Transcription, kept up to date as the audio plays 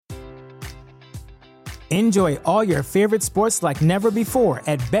Enjoy all your favorite sports like never before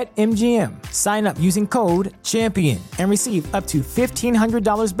at BetMGM. Sign up using code CHAMPION and receive up to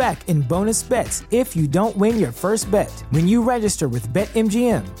 $1,500 back in bonus bets if you don't win your first bet. When you register with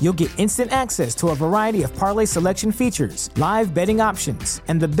BetMGM, you'll get instant access to a variety of parlay selection features, live betting options,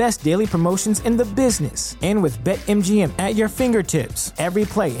 and the best daily promotions in the business. And with BetMGM at your fingertips, every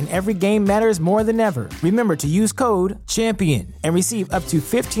play and every game matters more than ever. Remember to use code CHAMPION and receive up to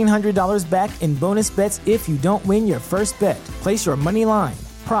 $1,500 back in bonus bets if you don't win your first bet. Place your money line,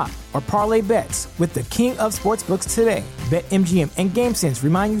 prop, or parlay bets with the king of sportsbooks today. BetMGM and GameSense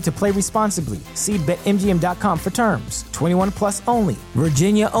remind you to play responsibly. See BetMGM.com for terms. 21 plus only.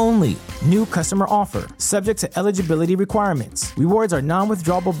 Virginia only. New customer offer. Subject to eligibility requirements. Rewards are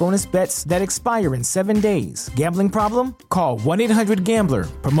non-withdrawable bonus bets that expire in 7 days. Gambling problem? Call 1-800-GAMBLER.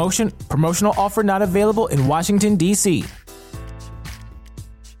 Promotional offer not available in Washington, D.C.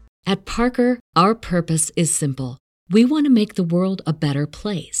 At Parker, our purpose is simple. We want to make the world a better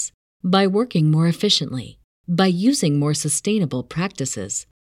place by working more efficiently, by using more sustainable practices,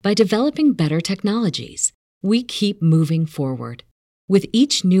 by developing better technologies. We keep moving forward. With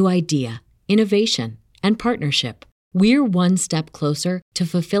each new idea, innovation, and partnership, we're one step closer to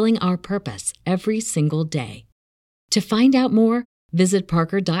fulfilling our purpose every single day. To find out more, visit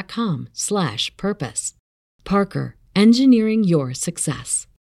parker.com/purpose. Parker, engineering your success.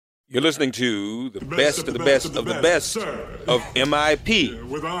 You're listening to the best of the best of the best of MIP.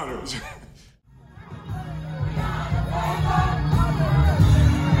 With honors.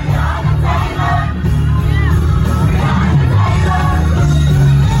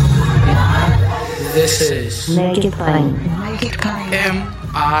 This is Make It Plain. Make It Plain.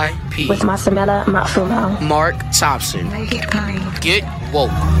 MIP. With Masamela Matfumo. Mark Thompson. Make It Plain. Get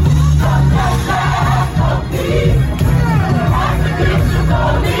woke.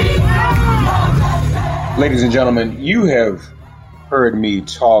 Ladies and gentlemen, you have heard me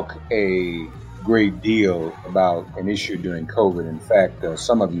talk a great deal about an issue during COVID. In fact,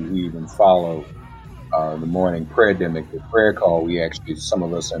 some of you who even follow the morning prayer demic, the prayer call we actually, some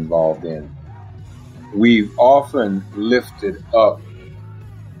of us are involved in, we've often lifted up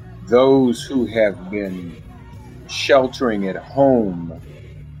those who have been sheltering at home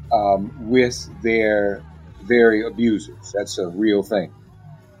with their very abusers. That's a real thing.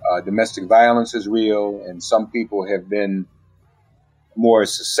 Domestic violence is real, and some people have been more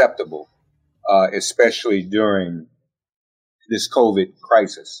susceptible, especially during this COVID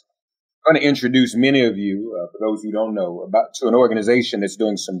crisis. I'm going to introduce many of you, for those who don't know, to an organization that's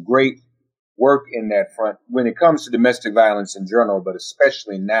doing some great work in that front when it comes to domestic violence in general, but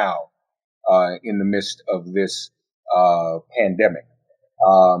especially now in the midst of this pandemic.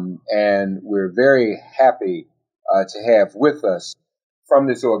 And we're very happy to have with us from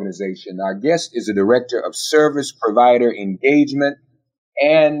this organization. Our guest is a director of service provider engagement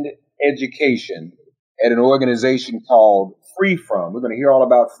and education at an organization called Free From. We're going to hear all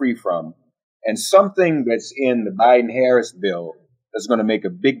about Free From and something that's in the Biden-Harris bill that's going to make a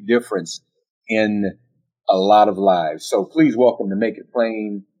big difference in a lot of lives. So please welcome to Make It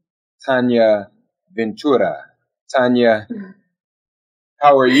Plain, Tanya Ventura. Tanya,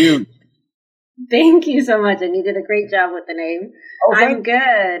 how are you? Thank you so much. And you did a great job with the name. Oh, I'm good.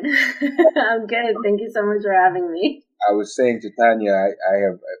 I'm good. Thank you so much for having me. I was saying to Tanya, I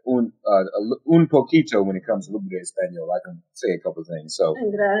have un poquito when it comes to a little bit of Espanol. I can say a couple of things. So,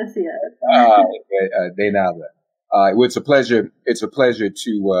 gracias. De nada. It's a pleasure. It's a pleasure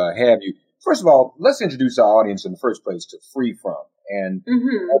to have you. First of all, let's introduce our audience in the first place to Free From and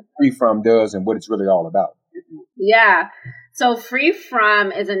what Free From does and what it's really all about. Yeah. So Free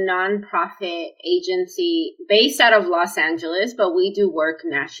From is a nonprofit agency based out of Los Angeles, but we do work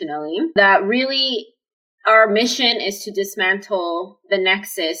nationally. That really, our mission is to dismantle the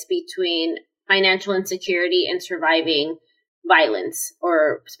nexus between financial insecurity and surviving violence,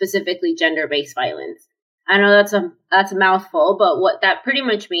 or specifically gender-based violence. I know that's a mouthful, but what that pretty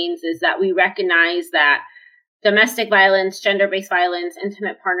much means is that we recognize that domestic violence, gender-based violence,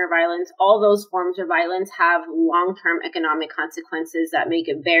 intimate partner violence, all those forms of violence have long-term economic consequences that make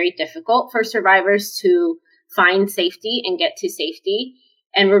it very difficult for survivors to find safety and get to safety.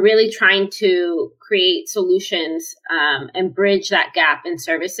 And we're really trying to create solutions and bridge that gap in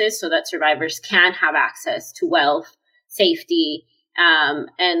services so that survivors can have access to wealth, safety,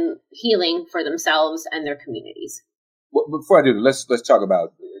 and healing for themselves and their communities. Well, before I do, let's talk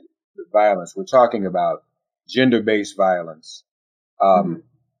about the violence. We're talking about gender-based violence.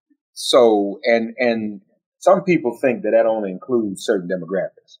 So, and some people think that only includes certain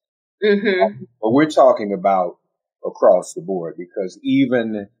demographics. But we're talking about across the board, because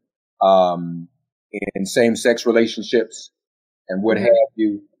even in same-sex relationships and what have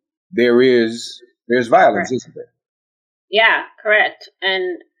you, there's violence, Correct. isn't there? Yeah, correct.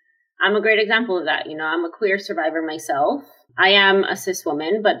 And I'm a great example of that. I'm a queer survivor myself. I am a cis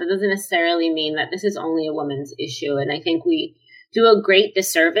woman, but that doesn't necessarily mean that this is only a woman's issue. And I think we do a great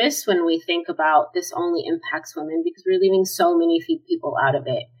disservice when we think about this only impacts women, because we're leaving so many people out of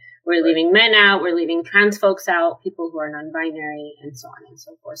it. We're leaving men out, we're leaving trans folks out, people who are non-binary, and so on and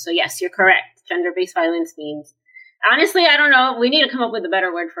so forth. So yes, you're correct. Gender-based violence means, honestly, I don't know, we need to come up with a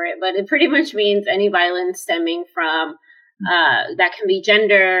better word for it, but it pretty much means any violence stemming from that can be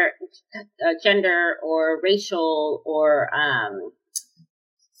gender or racial or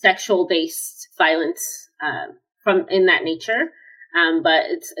sexual-based violence from in that nature. But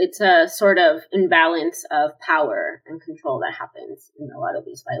it's a sort of imbalance of power and control that happens in a lot of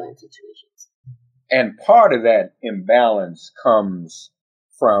these violent situations. And part of that imbalance comes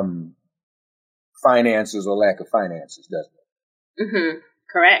from finances or lack of finances, doesn't it? Mm-hmm.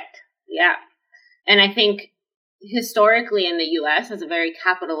 Correct. Yeah. And I think historically in the U.S., as a very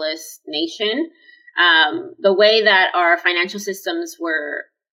capitalist nation, the way that our financial systems were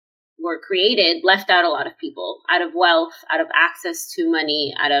created left out a lot of people out of wealth, out of access to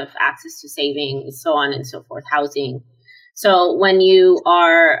money, out of access to savings, so on and so forth, housing. So when you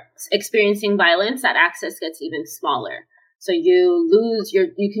are experiencing violence, that access gets even smaller. So you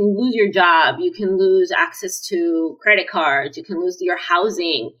can lose your job, you can lose access to credit cards, you can lose your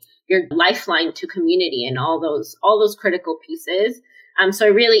housing, your lifeline to community, and all those critical pieces. So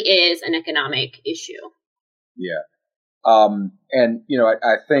it really is an economic issue. Yeah. And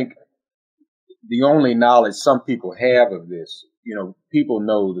I think the only knowledge some people have of this, people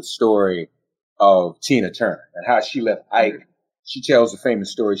know the story of Tina Turner and how she left Ike. Mm-hmm. She tells a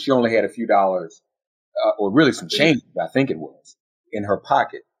famous story. She only had a few dollars, or really some change, I think it was, in her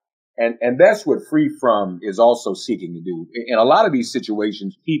pocket. And that's what Free From is also seeking to do. In a lot of these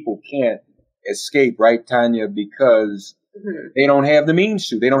situations, people can't escape, right, Tanya, because mm-hmm. they don't have the means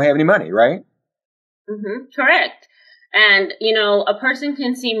to. They don't have any money, right? Mm-hmm. Correct. And, a person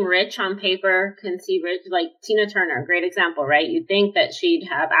can seem rich on paper, can see rich, like Tina Turner, great example, right? You'd think that she'd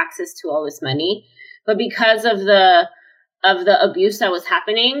have access to all this money, but because of the abuse that was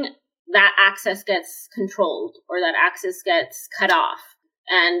happening, that access gets controlled or that access gets cut off.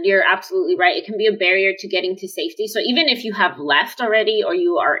 And you're absolutely right. It can be a barrier to getting to safety. So even if you have left already or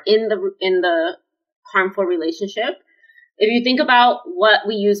you are in the harmful relationship, if you think about what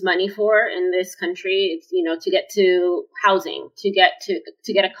we use money for in this country, it's, to get to housing, to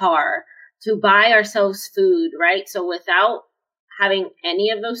get a car, to buy ourselves food, right? So without having any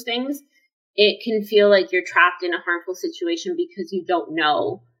of those things, it can feel like you're trapped in a harmful situation because you don't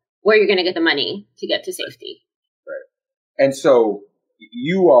know where you're going to get the money to get to safety. Right. And so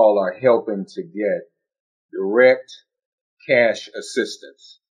you all are helping to get direct cash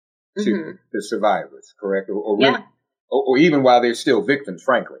assistance to mm-hmm. the survivors, correct? Or even while they're still victims,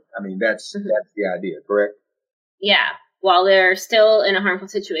 frankly. I mean, that's the idea, correct? Yeah. While they're still in a harmful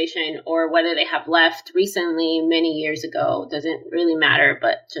situation, or whether they have left recently, many years ago, doesn't really matter,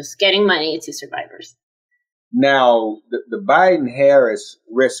 but just getting money to survivors. Now, the Biden-Harris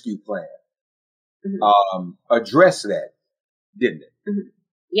rescue plan mm-hmm. Addressed that, didn't it? Mm-hmm.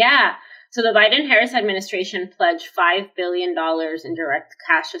 Yeah. So the Biden-Harris administration pledged $5 billion in direct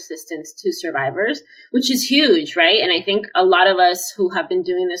cash assistance to survivors, which is huge, right? And I think a lot of us who have been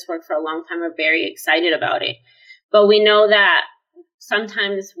doing this work for a long time are very excited about it. But we know that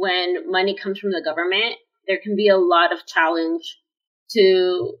sometimes when money comes from the government, there can be a lot of challenge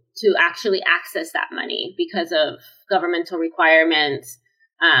to actually access that money because of governmental requirements,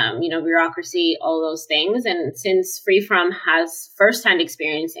 bureaucracy, all those things. And since Free From has firsthand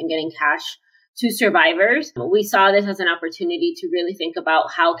experience in getting cash to survivors, we saw this as an opportunity to really think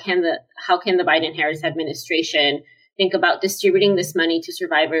about how can the Biden-Harris administration think about distributing this money to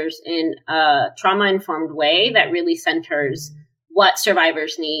survivors in a trauma-informed way that really centers what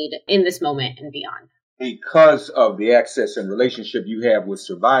survivors need in this moment and beyond. Because of the access and relationship you have with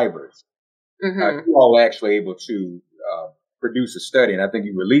survivors, mm-hmm. you all are actually able to produce a study, and I think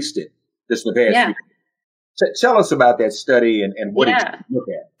you released it just in the past week. Tell us about that study and what did you look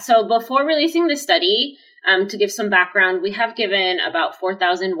at? So before releasing the study, to give some background, we have given about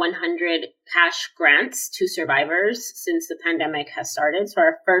 4,100 cash grants to survivors since the pandemic has started. So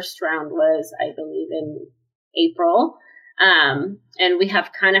our first round was, I believe, in April. And we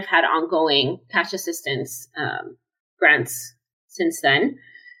have kind of had ongoing cash assistance grants since then.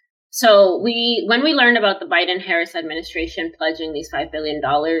 So when we learned about the Biden-Harris administration pledging these $5 billion,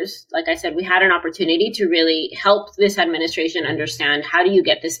 like I said, we had an opportunity to really help this administration understand how do you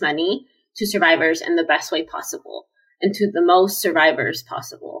get this money to survivors in the best way possible and to the most survivors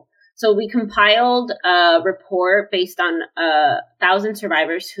possible. So we compiled a report based on 1,000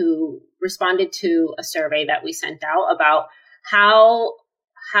 survivors who responded to a survey that we sent out about how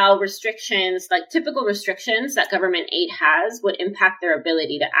restrictions, like typical restrictions that government aid has, would impact their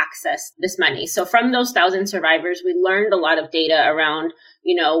ability to access this money. So from those 1,000 survivors, we learned a lot of data around,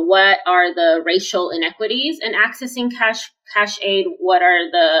 what are the racial inequities in accessing cash aid? What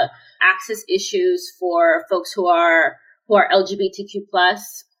are the access issues for folks who are LGBTQ+,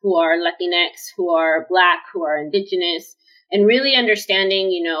 who are Latinx, who are Black, who are Indigenous, and really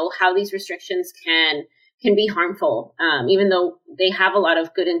understanding, how these restrictions can be harmful. Even though they have a lot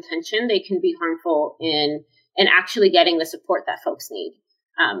of good intention, they can be harmful in actually getting the support that folks need,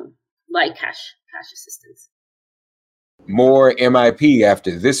 like cash assistance. More MIP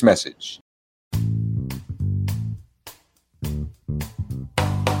after this message.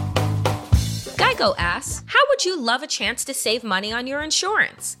 Geico asks, how would you love a chance to save money on your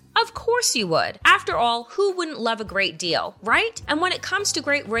insurance? Of course you would. After all, who wouldn't love a great deal, right? And when it comes to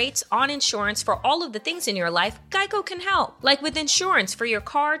great rates on insurance for all of the things in your life, Geico can help. Like with insurance for your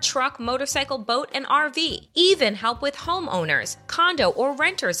car, truck, motorcycle, boat, and RV. Even help with homeowners, condo, or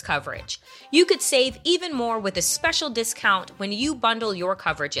renters coverage. You could save even more with a special discount when you bundle your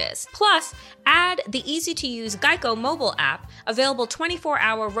coverages. Plus, add the easy-to-use Geico mobile app, available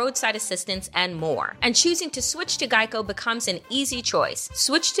 24-hour roadside assistance, and more. And choosing to switch to Geico becomes an easy choice.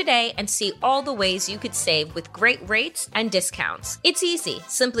 Switch today and see all the ways you could save with great rates and discounts. It's easy.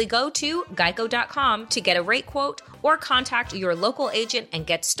 Simply go to geico.com to get a rate quote or contact your local agent and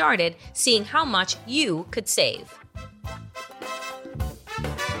get started seeing how much you could save.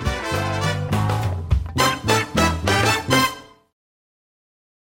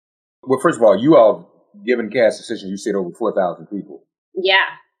 Well, first of all, you all given cash assistance, you said over 4,000 people. Yeah.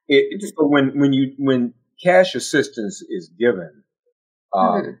 So when cash assistance is given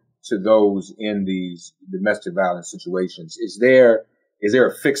to those in these domestic violence situations, is there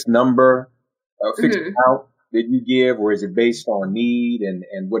a fixed number, a fixed amount that you give, or is it based on need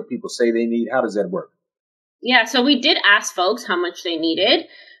and what people say they need? How does that work? Yeah, so we did ask folks how much they needed,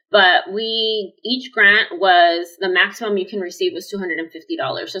 but each grant was, the maximum you can receive was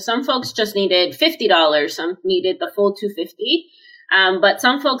 $250. So some folks just needed $50, some needed the full $250. But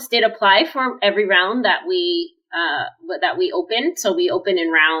some folks did apply for every round that we open. So we open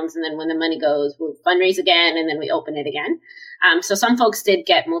in rounds, and then when the money goes, we'll fundraise again, and then we open it again. So some folks did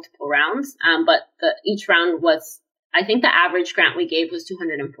get multiple rounds, but each round was, I think the average grant we gave was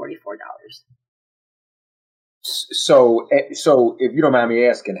 $244. So if you don't mind me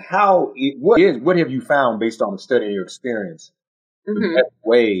asking, what have you found based on the study and your experience, the best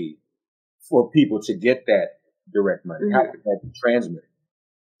way for people to get that direct money? How can that be transmitted?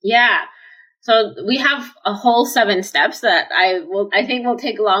 Yeah. So we have a whole 7 steps that I think will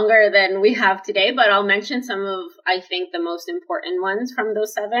take longer than we have today, but I'll mention some of, I think, the most important ones from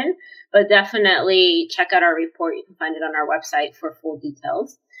those 7, but definitely check out our report. You can find it on our website for full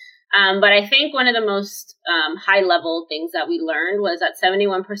details. But I think one of the most high level things that we learned was that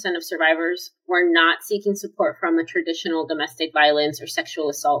 71% of survivors were not seeking support from a traditional domestic violence or sexual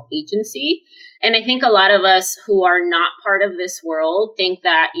assault agency. And I think a lot of us who are not part of this world think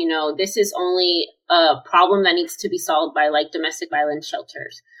that, this is only a problem that needs to be solved by like domestic violence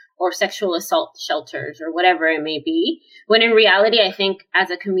shelters or sexual assault shelters or whatever it may be. When in reality, I think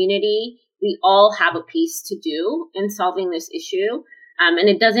as a community, we all have a piece to do in solving this issue. And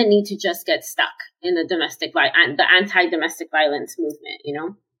it doesn't need to just get stuck in the anti-domestic violence movement,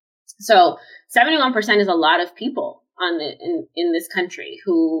 So 71% is a lot of people in this country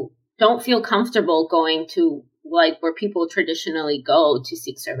who don't feel comfortable going to like where people traditionally go to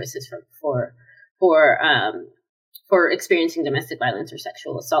seek services for experiencing domestic violence or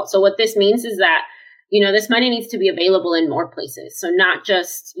sexual assault. So what this means is that, this money needs to be available in more places. So not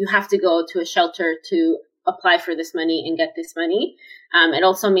just you have to go to a shelter to apply for this money and get this money. It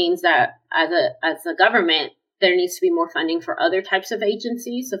also means that as a government, there needs to be more funding for other types of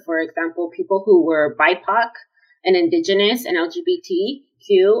agencies. So, for example, people who were BIPOC and Indigenous and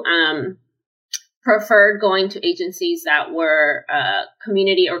LGBTQ preferred going to agencies that were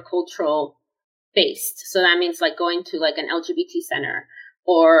community or cultural based. So that means like going to like an LGBT center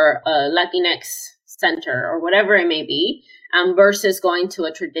or a Latinx center or whatever it may be, versus going to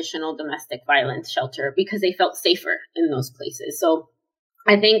a traditional domestic violence shelter because they felt safer in those places. So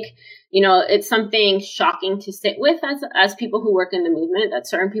I think, it's something shocking to sit with as people who work in the movement, that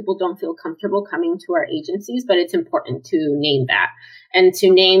certain people don't feel comfortable coming to our agencies, but it's important to name that and to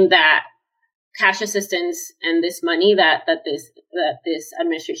name that cash assistance and this money that this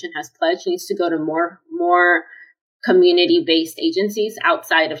administration has pledged needs to go to more community-based agencies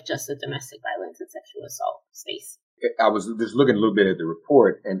outside of just the domestic violence and sexual assault space. I was just looking a little bit at the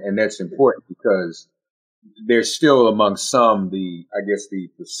report, and that's important because there's still among some the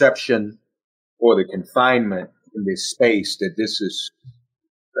perception or the confinement in this space that this is,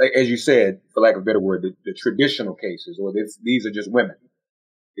 as you said, for lack of a better word, the traditional cases, or these are just women.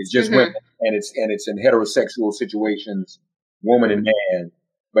 It's just women, and it's in heterosexual situations, woman and man.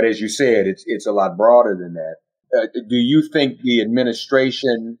 But as you said, it's a lot broader than that. Do you think the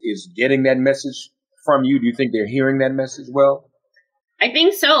administration is getting that message from you? Do you think they're hearing that message well? I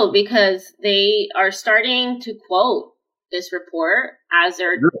think so, because they are starting to quote this report as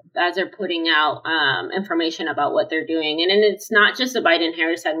they're putting out information about what they're doing. And it's not just the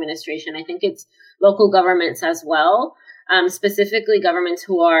Biden-Harris administration. I think it's local governments as well, specifically governments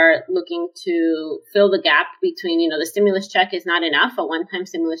who are looking to fill the gap between, the stimulus check is not enough. A one-time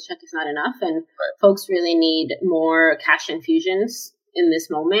stimulus check is not enough. And folks really need more cash infusions in this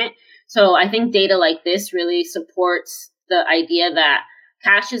moment. So I think data like this really supports the idea that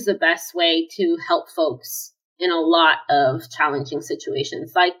cash is the best way to help folks in a lot of challenging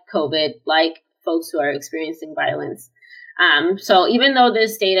situations like COVID, like folks who are experiencing violence. So even though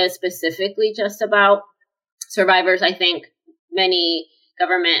this data is specifically just about survivors, I think many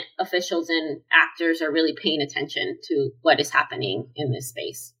government officials and actors are really paying attention to what is happening in this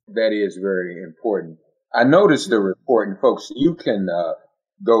space. That is very important. I noticed the report, and folks, you can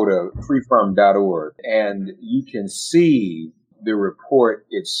go to freefrom.org and you can see the report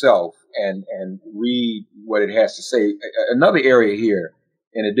itself and read what it has to say. Another area here,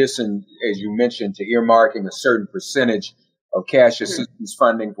 in addition, as you mentioned, to earmarking a certain percentage of cash assistance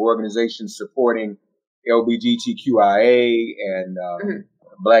funding for organizations supporting LGBTQIA and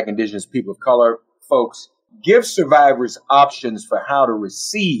Black, Indigenous, people of color folks, give survivors options for how to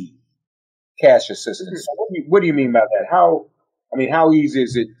receive cash assistance. So what do you mean by that? How easy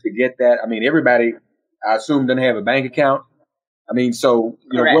is it to get that? I mean, everybody, I assume, doesn't have a bank account. I mean, so,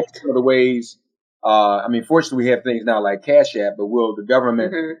 what are some of the ways? Fortunately, we have things now like Cash App, but will the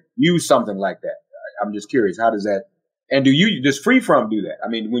government use something like that? I'm just curious. How does that? And does Free From do that? I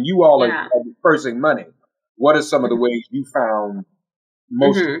mean, when you all are dispersing money, what are some of the ways you found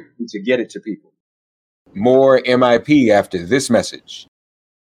most to get it to people? More MIP after this message.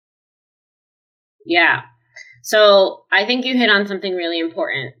 Yeah. So I think you hit on something really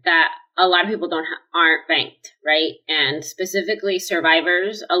important, that a lot of people aren't banked, right? And specifically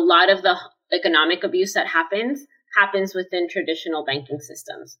survivors, a lot of the economic abuse that happens within traditional banking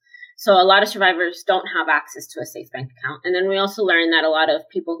systems. So a lot of survivors don't have access to a safe bank account. And then we also learned that a lot of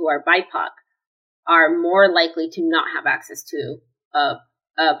people who are BIPOC are more likely to not have access to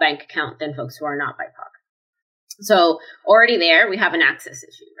a bank account than folks who are not BIPOC. So already there, we have an access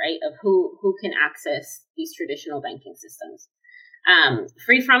issue, right? Of who can access these traditional banking systems.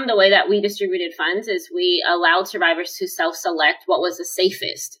 Free From, the way that we distributed funds is we allowed survivors to self-select what was the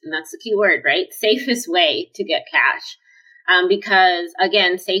safest, and that's the key word, right? Safest way to get cash. Because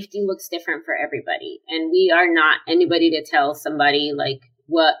again, safety looks different for everybody. And we are not anybody to tell somebody like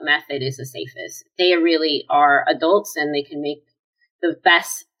what method is the safest. They really are adults and they can make the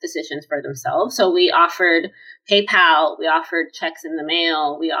best decisions for themselves. So we offered PayPal, we offered checks in the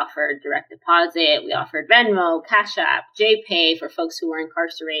mail, we offered direct deposit, we offered Venmo, Cash App, JPay for folks who were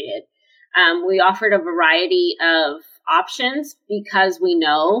incarcerated. We offered a variety of options because we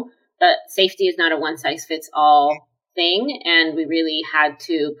know that safety is not a one-size-fits-all thing, and we really had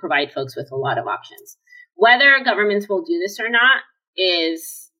to provide folks with a lot of options. Whether governments will do this or not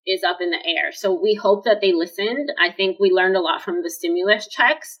is up in the air. So we hope that they listened. I think we learned a lot from the stimulus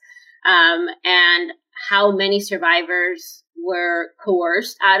checks, and how many survivors were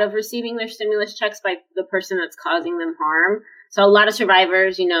coerced out of receiving their stimulus checks by the person that's causing them harm. So a lot of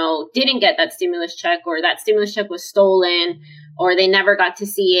survivors, didn't get that stimulus check, or that stimulus check was stolen, or they never got to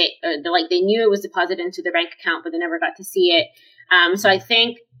see it. Or they knew it was deposited into their bank account, but they never got to see it. So I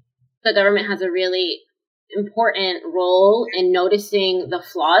think the government has a really important role in noticing the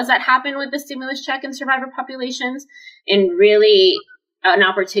flaws that happen with the stimulus check in survivor populations, and really an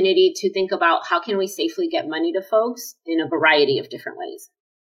opportunity to think about how can we safely get money to folks in a variety of different ways.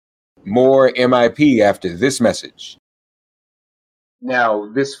 More MIP after this message.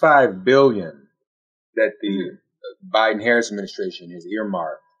 Now, this $5 billion that the Biden-Harris administration has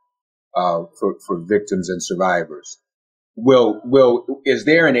earmarked for victims and survivors, is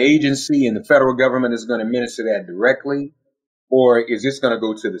there an agency in the federal government that's going to minister that directly, or is this going to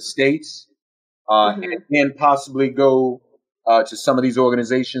go to the states and then possibly go to some of these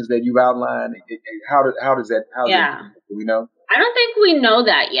organizations that you've outlined? How does that? Do we know? I don't think we know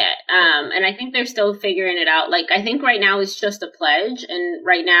that yet. And I think they're still figuring it out. Like, I think right now it's just a pledge. And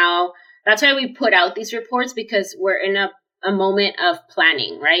right now, that's why we put out these reports, because we're in a moment of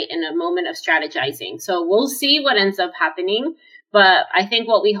planning, right? In a moment of strategizing. So we'll see what ends up happening. But I think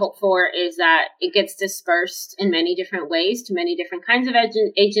what we hope for is that it gets dispersed in many different ways to many different kinds of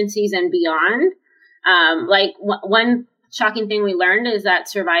agencies and beyond. Like one shocking thing we learned is that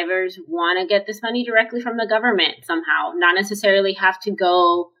survivors want to get this money directly from the government somehow, not necessarily have to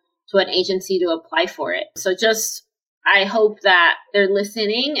go to an agency to apply for it. So I hope that they're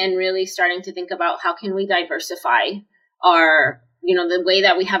listening and really starting to think about how can we diversify our, the way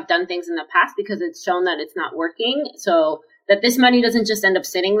that we have done things in the past, because it's shown that it's not working. So that this money doesn't just end up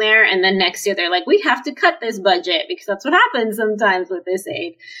sitting there and then next year they're like, we have to cut this budget, because that's what happens sometimes with this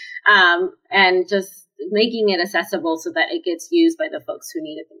aid. And just making it accessible so that it gets used by the folks who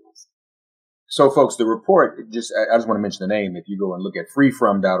need it the most. So, folks, the report, I just want to mention the name. If you go and look at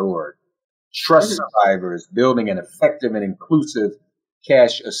freefrom.org, Trust Survivors, Building an Effective and Inclusive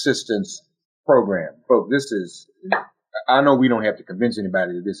Cash Assistance Program. Folks, I know we don't have to convince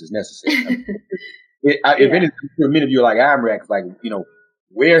anybody that this is necessary. If anything, for many of you like IMRAC, like,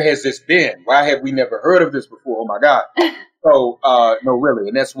 where has this been? Why have we never heard of this before? Oh, my God. So, no, really.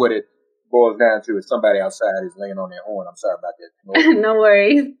 And that's what it boils down to, is somebody outside is laying on their horn. I'm sorry about that. No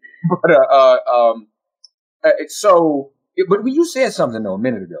worries. But you said something, though, a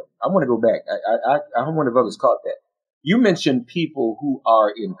minute ago. I want to go back. I wonder if others caught that. You mentioned people who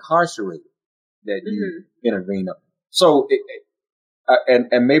are incarcerated that you intervene on. So,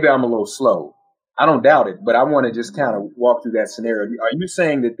 and maybe I'm a little slow. I don't doubt it, but I want to just kind of walk through that scenario. Are you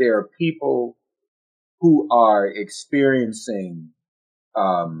saying that there are people who are experiencing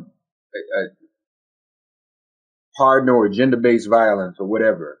partner or gender-based violence or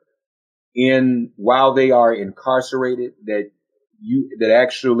whatever while they are incarcerated that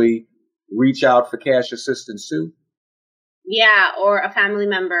actually reach out for cash assistance too? Yeah, or a family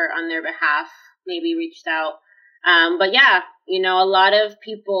member on their behalf maybe reached out. But yeah, a lot of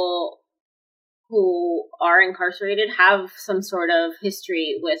people who are incarcerated have some sort of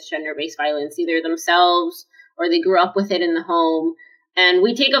history with gender-based violence, either themselves or they grew up with it in the home. And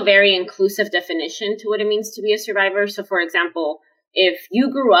we take a very inclusive definition to what it means to be a survivor. So, for example, if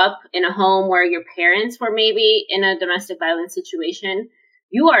you grew up in a home where your parents were maybe in a domestic violence situation,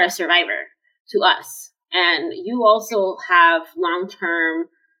 you are a survivor to us. And you also have long-term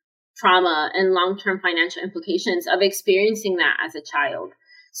trauma and long-term financial implications of experiencing that as a child.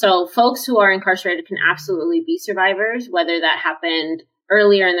 So folks who are incarcerated can absolutely be survivors, whether that happened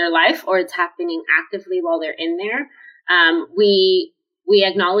earlier in their life or it's happening actively while they're in there. We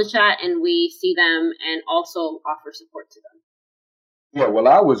acknowledge that and we see them and also offer support to them. Yeah, well,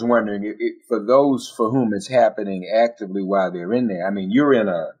 I was wondering for those for whom it's happening actively while they're in there. I mean, you're in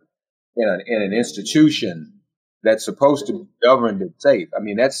an institution that's supposed to be governed and safe. I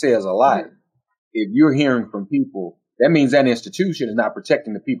mean, that says a lot. If you're hearing from people, that means that institution is not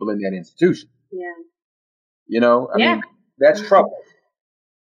protecting the people in that institution. Yeah. I mean, that's troubling.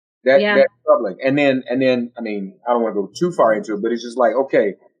 That's troubling. And then, I mean, I don't want to go too far into it, but it's just like,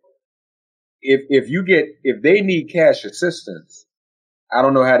 okay, if they need cash assistance, I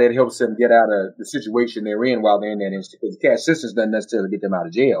don't know how that helps them get out of the situation they're in while they're in that institution. Cash assistance doesn't necessarily get them out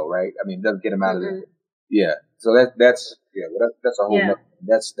of jail, right? I mean, it doesn't get them out of the, So that's a whole nother,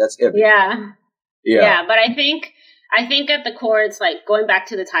 that's heavy. Yeah. But I think at the core, it's like going back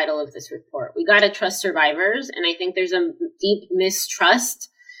to the title of this report. We got to trust survivors. And I think there's a deep mistrust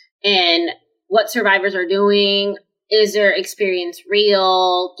in what survivors are doing. Is their experience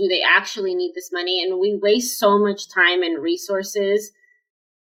real? Do they actually need this money? And we waste so much time and resources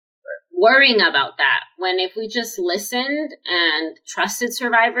worrying about that, when if we just listened and trusted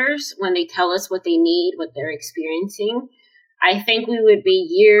survivors when they tell us what they need, what they're experiencing, I think we would be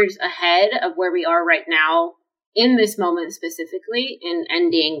years ahead of where we are right now in this moment specifically in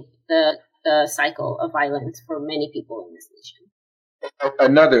ending the cycle of violence for many people in this nation.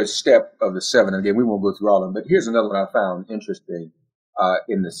 Another step of the 7, again, we won't go through all of them, but here's another one I found interesting.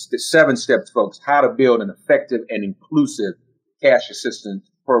 In the 7 steps, folks, how to build an effective and inclusive cash assistance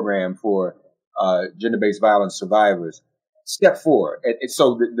program for gender-based violence survivors. Step 4. And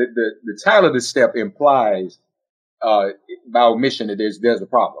so the title of this step implies by omission that there's a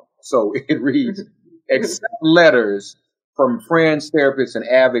problem. So it reads, accept letters from friends, therapists, and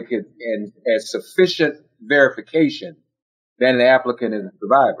advocates and as sufficient verification that an applicant is a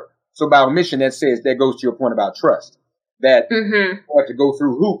survivor. So by omission, that goes to your point about trust, that you have to go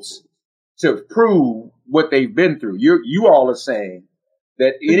through hoops to prove what they've been through. You all are saying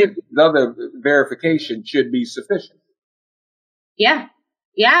that any other verification should be sufficient. Yeah,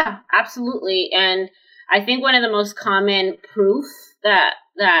 absolutely. And I think one of the most common proof that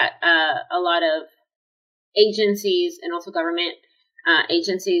a lot of agencies and also government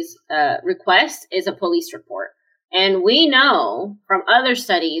agencies request is a police report. And we know from other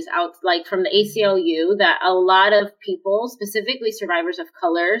studies out, like from the ACLU, that a lot of people, specifically survivors of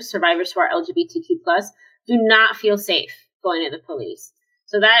color, survivors who are LGBTQ+, do not feel safe going to the police.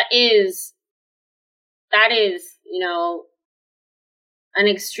 So that is, an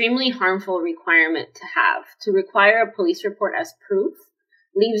extremely harmful requirement to have. To require a police report as proof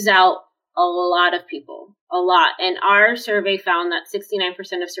leaves out a lot of people, a lot. And our survey found that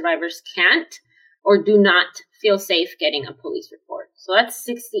 69% of survivors can't or do not feel safe getting a police report. So that's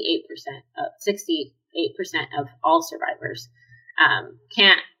 68% of all survivors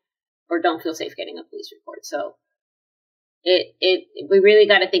can't or don't feel safe getting a police report. So we really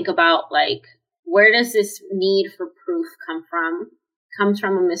got to think about, like, where does this need for proof come from? Comes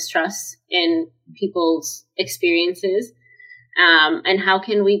from a mistrust in people's experiences. And how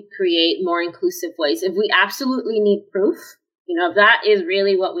can we create more inclusive ways? If we absolutely need proof, if that is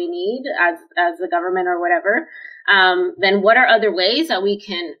really what we need as the government or whatever, then what are other ways that we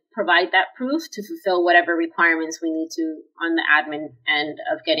can provide that proof to fulfill whatever requirements we need to on the admin end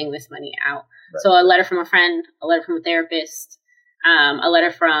of getting this money out? Right. So a letter from a friend, a letter from a therapist, a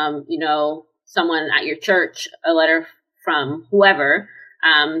letter from, someone at your church, a letter from whoever,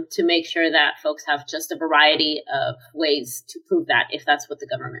 to make sure that folks have just a variety of ways to prove that, if that's what the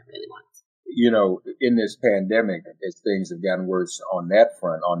government really wants. In this pandemic, as things have gotten worse on that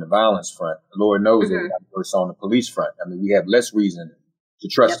front, on the violence front, Lord knows they've gotten worse on the police front. I mean, we have less reason to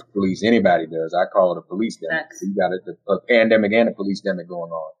trust the police. Anybody does. I call it a police demic. You got a pandemic and a police demic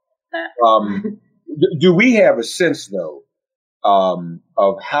going on. Do we have a sense, though,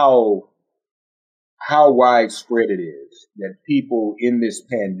 of how widespread it is that people in this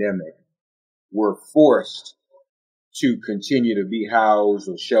pandemic were forced to continue to be housed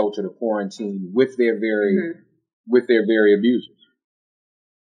or sheltered or quarantined with their very abusers?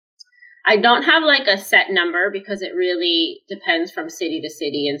 I don't have like a set number because it really depends from city to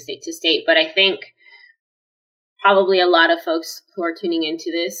city and state to state. But I think probably a lot of folks who are tuning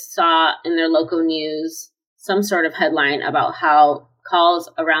into this saw in their local news some sort of headline about how calls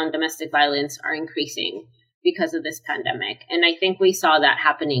around domestic violence are increasing because of this pandemic. And I think we saw that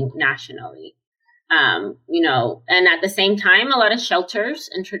happening nationally. And at the same time, a lot of shelters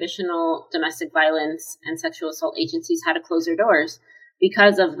and traditional domestic violence and sexual assault agencies had to close their doors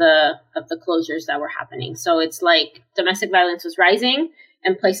because of the closures that were happening. So it's like domestic violence was rising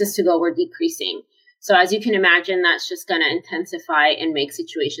and places to go were decreasing. So as you can imagine, that's just going to intensify and make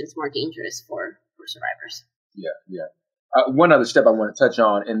situations more dangerous for survivors. Yeah. One other step I want to touch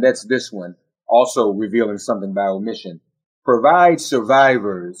on, and that's this one, also revealing something by omission. Provide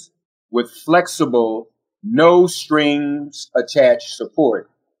survivors with flexible, no strings attached support.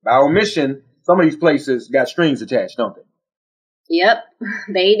 By omission, some of these places got strings attached, don't they? Yep,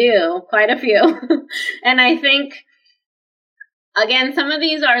 they do. Quite a few. And I think, again, some of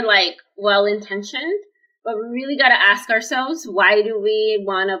these are like well-intentioned, but we really got to ask ourselves, why do we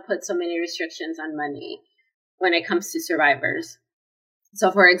want to put so many restrictions on money when it comes to survivors? So,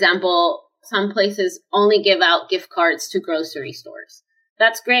 for example, some places only give out gift cards to grocery stores.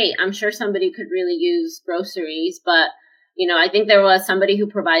 That's great. I'm sure somebody could really use groceries, but, I think there was somebody who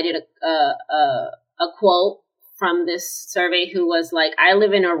provided a quote from this survey who was like, I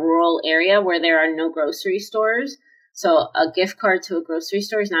live in a rural area where there are no grocery stores, so a gift card to a grocery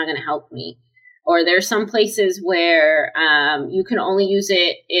store is not going to help me. Or there's some places where you can only use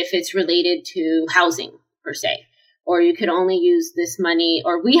it if it's related to housing, per se. Or you could only use this money,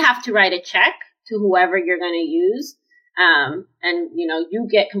 or we have to write a check to whoever you're going to use. And you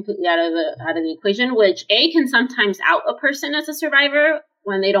get completely out of the equation, which can sometimes out a person as a survivor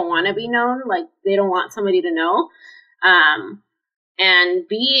when they don't want to be known, like they don't want somebody to know. And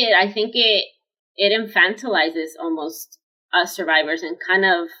B, I think it infantilizes almost us survivors and kind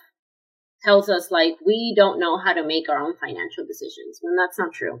of tells us like we don't know how to make our own financial decisions when that's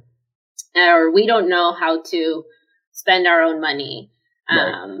not true, or we don't know how to spend our own money.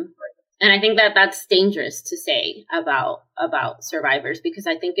 Right. And I think that that's dangerous to say about survivors, because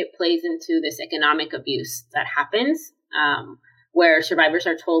I think it plays into this economic abuse that happens, where survivors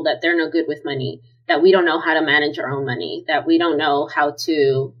are told that they're no good with money, that we don't know how to manage our own money, that we don't know how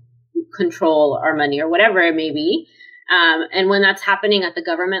to control our money or whatever it may be. And when that's happening at the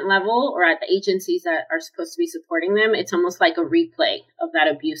government level or at the agencies that are supposed to be supporting them, it's almost like a replay of that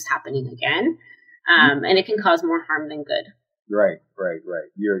abuse happening again. And it can cause more harm than good. Right.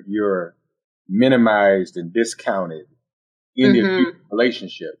 You're minimized and discounted in the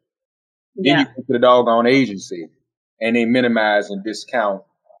relationship. Then you go to the doggone agency and they minimize and discount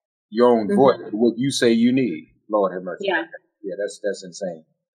your own voice, what you say you need. Lord have mercy. Yeah, that's insane.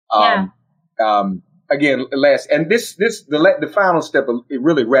 Again, the final step, it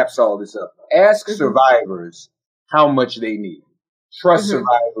really wraps all this up. Ask survivors how much they need. Trust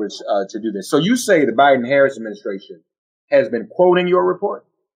survivors to do this. So you say the Biden-Harris administration has been quoting your report?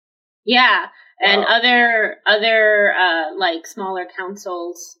 Yeah, and other like smaller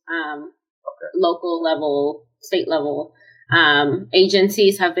councils, local level, state level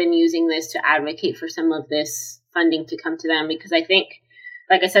agencies have been using this to advocate for some of this funding to come to them, because I think,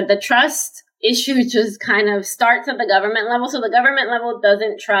 like I said, the trust issue just kind of starts at the government level. So the government level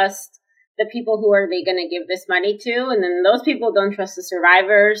doesn't trust the people who are they going to give this money to, and then those people don't trust the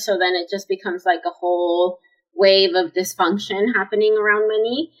survivors. So then it just becomes like a whole wave of dysfunction happening around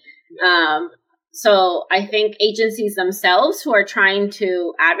money. So I think agencies themselves who are trying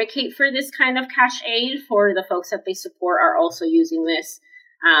to advocate for this kind of cash aid for the folks that they support are also using this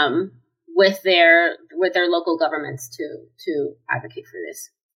with their local governments to advocate for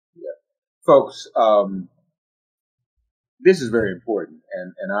this. Yeah. Folks, this is very important,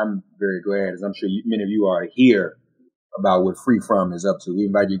 and I'm very glad, as I'm sure many of you are, to hear about what Free From is up to. We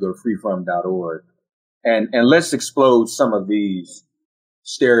invite you to go to freefrom.org and let's explode some of these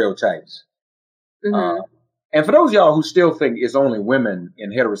stereotypes. And for those of y'all who still think it's only women in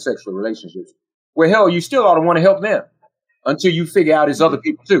heterosexual relationships, well, hell, you still ought to want to help them until you figure out it's other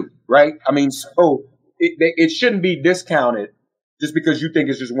people too, right? I mean, so it shouldn't be discounted just because you think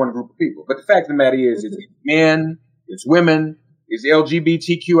it's just one group of people. But the fact of the matter is, it's men, it's women, it's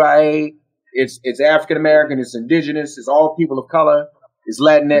LGBTQIA, it's African American, it's indigenous, it's all people of color, it's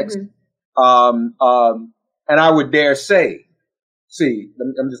Latinx. And I would dare say,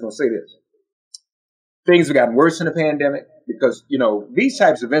 I'm just going to say this. Things have gotten worse in the pandemic because, these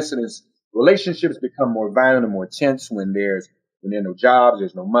types of incidents, relationships become more violent and more tense when there are no jobs,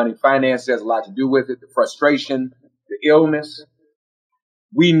 there's no money. Finance has a lot to do with it, the frustration, the illness.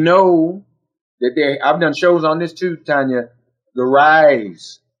 We know that I've done shows on this too, Tanya, the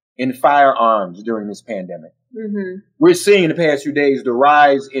rise in firearms during this pandemic. We're seeing in the past few days the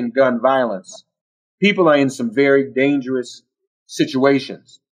rise in gun violence. People are in some very dangerous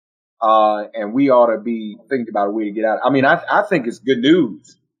situations. And we ought to be thinking about a way to get out. I mean, I think it's good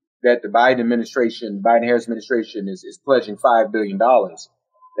news that the Biden-Harris administration is pledging $5 billion.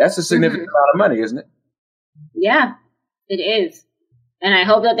 That's a significant amount of money, isn't it? Yeah, it is. And I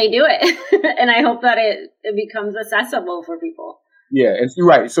hope that they do it. And I hope that it becomes accessible for people. Yeah, and you're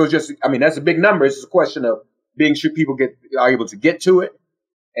right. So it's just, that's a big number. It's just a question of being sure people are able to get to it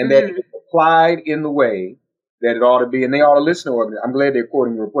and that it's applied in the way that it ought to be. And they ought to listen to I'm glad they're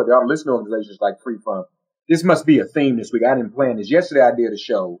quoting your report. They ought to listen to organizations like Free From. This must be a theme this week. I didn't plan this. Yesterday I did a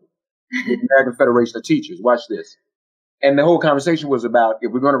show with the American Federation of Teachers. Watch this. And the whole conversation was about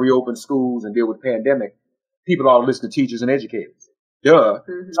if we're going to reopen schools and deal with the pandemic, people ought to listen to teachers and educators. Duh. Talk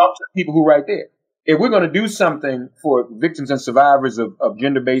to the people who are right there. If we're going to do something for victims and survivors of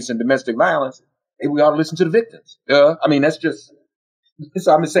gender-based and domestic violence, we ought to listen to the victims. Duh. That's just,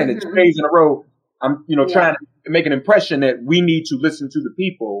 so I'm just saying that 2 days in a row, I'm, trying to make an impression that we need to listen to the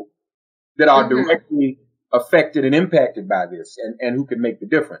people that are directly affected and impacted by this and who can make the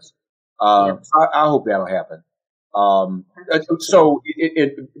difference. So I hope that'll happen. So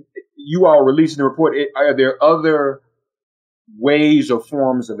you all releasing the report. Are there other ways or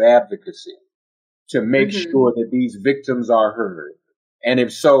forms of advocacy to make sure that these victims are heard? And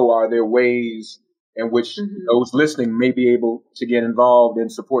if so, are there ways in which those listening may be able to get involved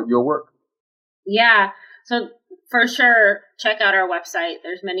and support your work? Yeah. So for sure, check out our website.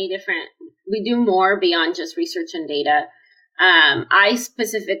 There's we do more beyond just research and data. I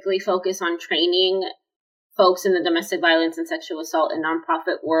specifically focus on training folks in the domestic violence and sexual assault and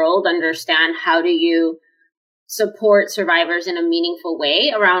nonprofit world understand how do you support survivors in a meaningful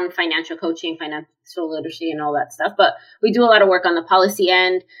way around financial coaching, financial literacy, and all that stuff. But we do a lot of work on the policy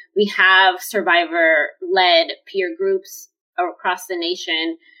end. We have survivor-led peer groups across the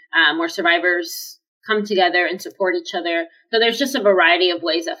nation where survivors come together and support each other. So there's just a variety of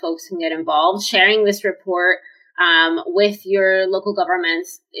ways that folks can get involved. Sharing this report with your local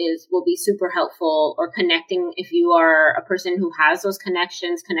governments will be super helpful, or connecting if you are a person who has those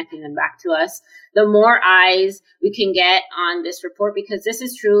connections, connecting them back to us. The more eyes we can get on this report, because this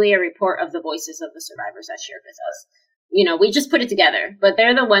is truly a report of the voices of the survivors that shared with us. we just put it together, but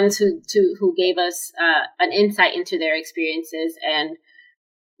they're the ones who gave us an insight into their experiences. And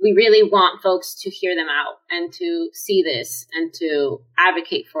we really want folks to hear them out and to see this and to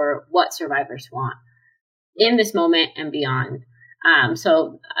advocate for what survivors want in this moment and beyond.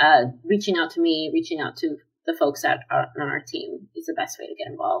 So reaching out to me, reaching out to the folks that are on our team is the best way to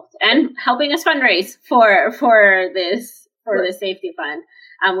get involved, and helping us fundraise for the safety fund.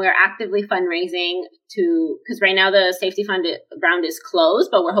 We're actively fundraising because right now the safety fund round is closed,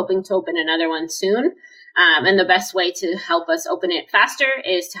 but we're hoping to open another one soon. And the best way to help us open it faster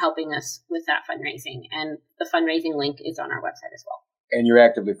is to helping us with that fundraising. And the fundraising link is on our website as well. And you're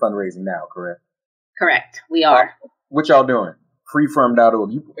actively fundraising now, correct? Correct. We are. What y'all doing?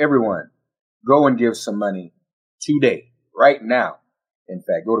 Freefrom.org. Everyone, go and give some money today, right now. In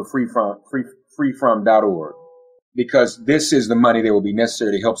fact, go to freefrom.org, because this is the money that will be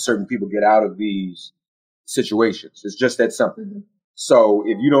necessary to help certain people get out of these situations. It's just that simple. Mm-hmm. So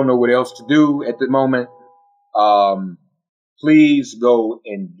if you don't know what else to do at the moment, please go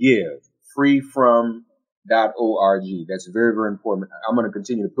and give. Freefrom.org. That's very, very important. I'm going to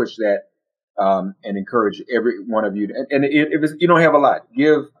continue to push that and encourage every one of you. And if you don't have a lot,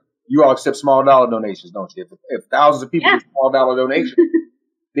 give. You all accept small dollar donations, don't you? If thousands of people give small dollar donations,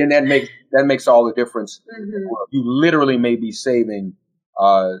 then that makes all the difference. Mm-hmm. You literally may be saving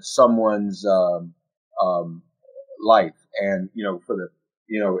someone's life. And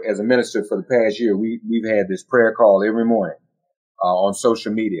as a minister for the past year, we've had this prayer call every morning on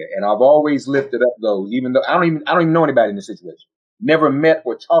social media, and I've always lifted up those, even though I don't even know anybody in this situation, never met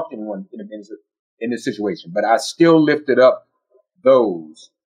or talked to anyone in this situation, but I still lifted up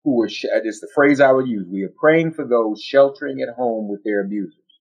those who were. It's the phrase I would use. We are praying for those sheltering at home with their abusers.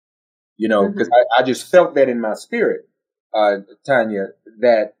 Because I just felt that in my spirit, Tanya,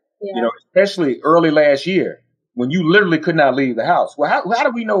 that especially early last year, when you literally could not leave the house. Well, how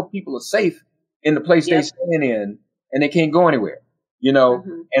do we know people are safe in the place they stand in and they can't go anywhere?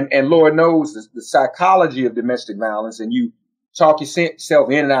 And Lord knows the psychology of domestic violence, and you talk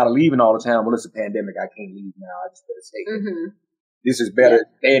yourself in and out of leaving all the time. Well, it's a pandemic. I can't leave now. I just better stay here. This is better.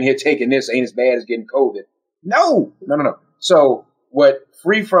 Staying here taking this ain't as bad as getting COVID. No. So what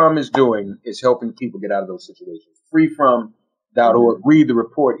Free From is doing is helping people get out of those situations. Freefrom.org. Read the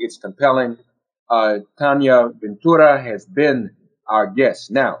report. It's compelling. Tanya Ventura has been our guest.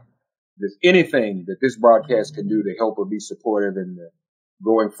 Now, if there's anything that this broadcast can do to help or be supportive and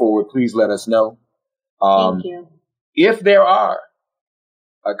going forward, please let us know. Thank you. If there are,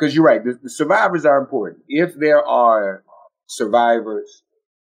 because you're right, the survivors are important. If there are survivors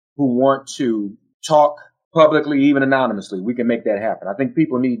who want to talk publicly, even anonymously, we can make that happen. I think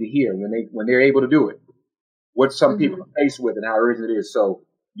people need to hear when they're able to do it, what some people are faced with and how urgent it is. So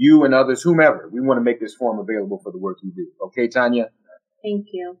you and others, whomever, we want to make this forum available for the work you do. Okay, Tanya? Thank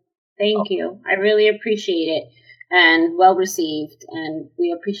you. Thank you. I really appreciate it, and well received. And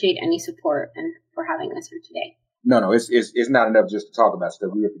we appreciate any support and for having us here today. No, it's not enough just to talk about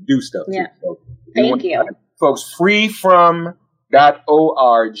stuff. We have to do stuff too. So Thank you. Folks, freefrom.org.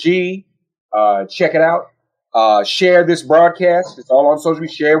 Check it out. Share this broadcast. It's all on social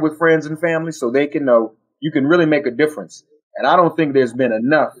media. Share it with friends and family so they can know you can really make a difference. And I don't think there's been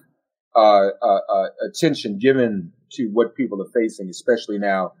enough attention given to what people are facing, especially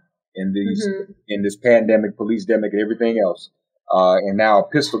now in these in this pandemic, police-demic, and everything else, and now a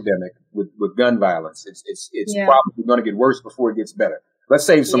pistol-demic with gun violence. It's probably going to get worse before it gets better. Let's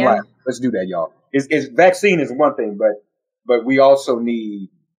save some lives. Let's do that, y'all. Vaccine is one thing, but we also need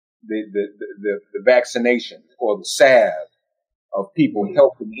the vaccination or the salve of people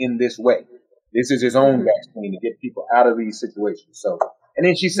helping in this way. This is his own vaccine to get people out of these situations. So, and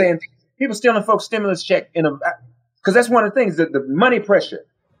then she's saying people stealing folks' stimulus check because that's one of the things, that the money pressure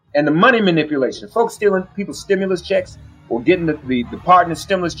and the money manipulation. Folks stealing people's stimulus checks or getting the partner's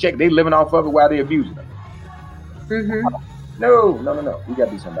stimulus check, they living off of it while they're abusing them. No. We got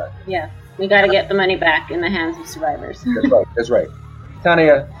to do something about it. Yeah, we got to get the money back in the hands of survivors. That's right.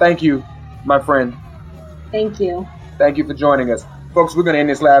 Tanya, thank you, my friend. Thank you. Thank you for joining us. Folks, we're going to end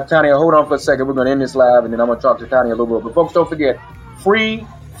this live. Tanya, hold on for a second. We're going to end this live, and then I'm going to talk to Tanya a little bit. But folks, don't forget,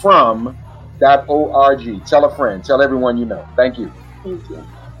 freefrom.org. Tell a friend. Tell everyone you know. Thank you. Thank you.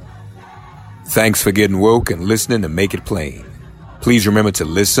 Thanks for getting woke and listening to Make It Plain. Please remember to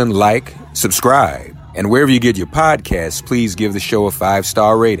listen, like, subscribe, and wherever you get your podcasts, please give the show a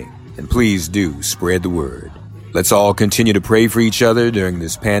 5-star rating. And please do spread the word. Let's all continue to pray for each other during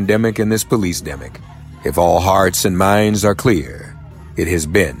this pandemic and this police-demic. If all hearts and minds are clear, it has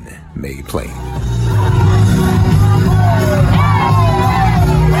been made plain.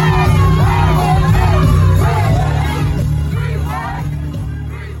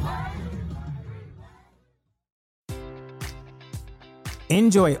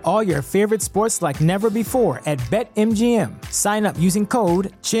 Enjoy all your favorite sports like never before at BetMGM. Sign up using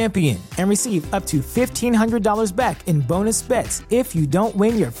code CHAMPION and receive up to $1,500 back in bonus bets if you don't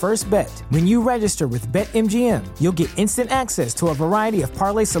win your first bet. When you register with BetMGM, you'll get instant access to a variety of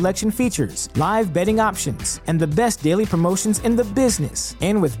parlay selection features, live betting options, and the best daily promotions in the business.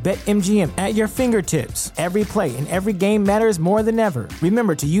 And with BetMGM at your fingertips, every play and every game matters more than ever.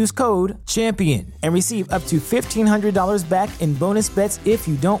 Remember to use code CHAMPION and receive up to $1,500 back in bonus bets if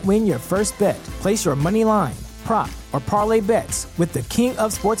you don't win your first bet. Place your money line, prop, or parlay bets with the king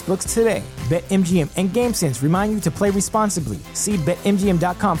of sportsbooks today. BetMGM and GameSense remind you to play responsibly. See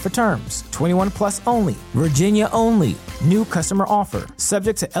BetMGM.com for terms. 21 plus only. Virginia only. New customer offer.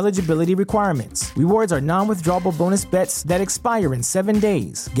 Subject to eligibility requirements. Rewards are non-withdrawable bonus bets that expire in 7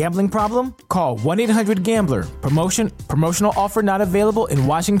 days. Gambling problem? Call 1-800-GAMBLER. Promotional offer not available in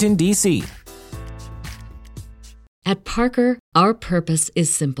Washington, D.C. At Parker, our purpose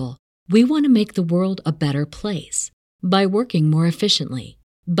is simple. We want to make the world a better place by working more efficiently,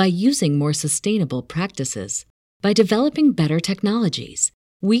 by using more sustainable practices, by developing better technologies.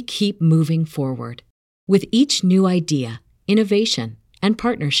 We keep moving forward. With each new idea, innovation, and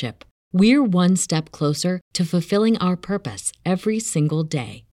partnership, we're one step closer to fulfilling our purpose every single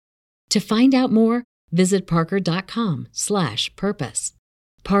day. To find out more, visit parker.com/purpose.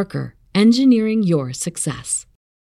 Parker, engineering your success.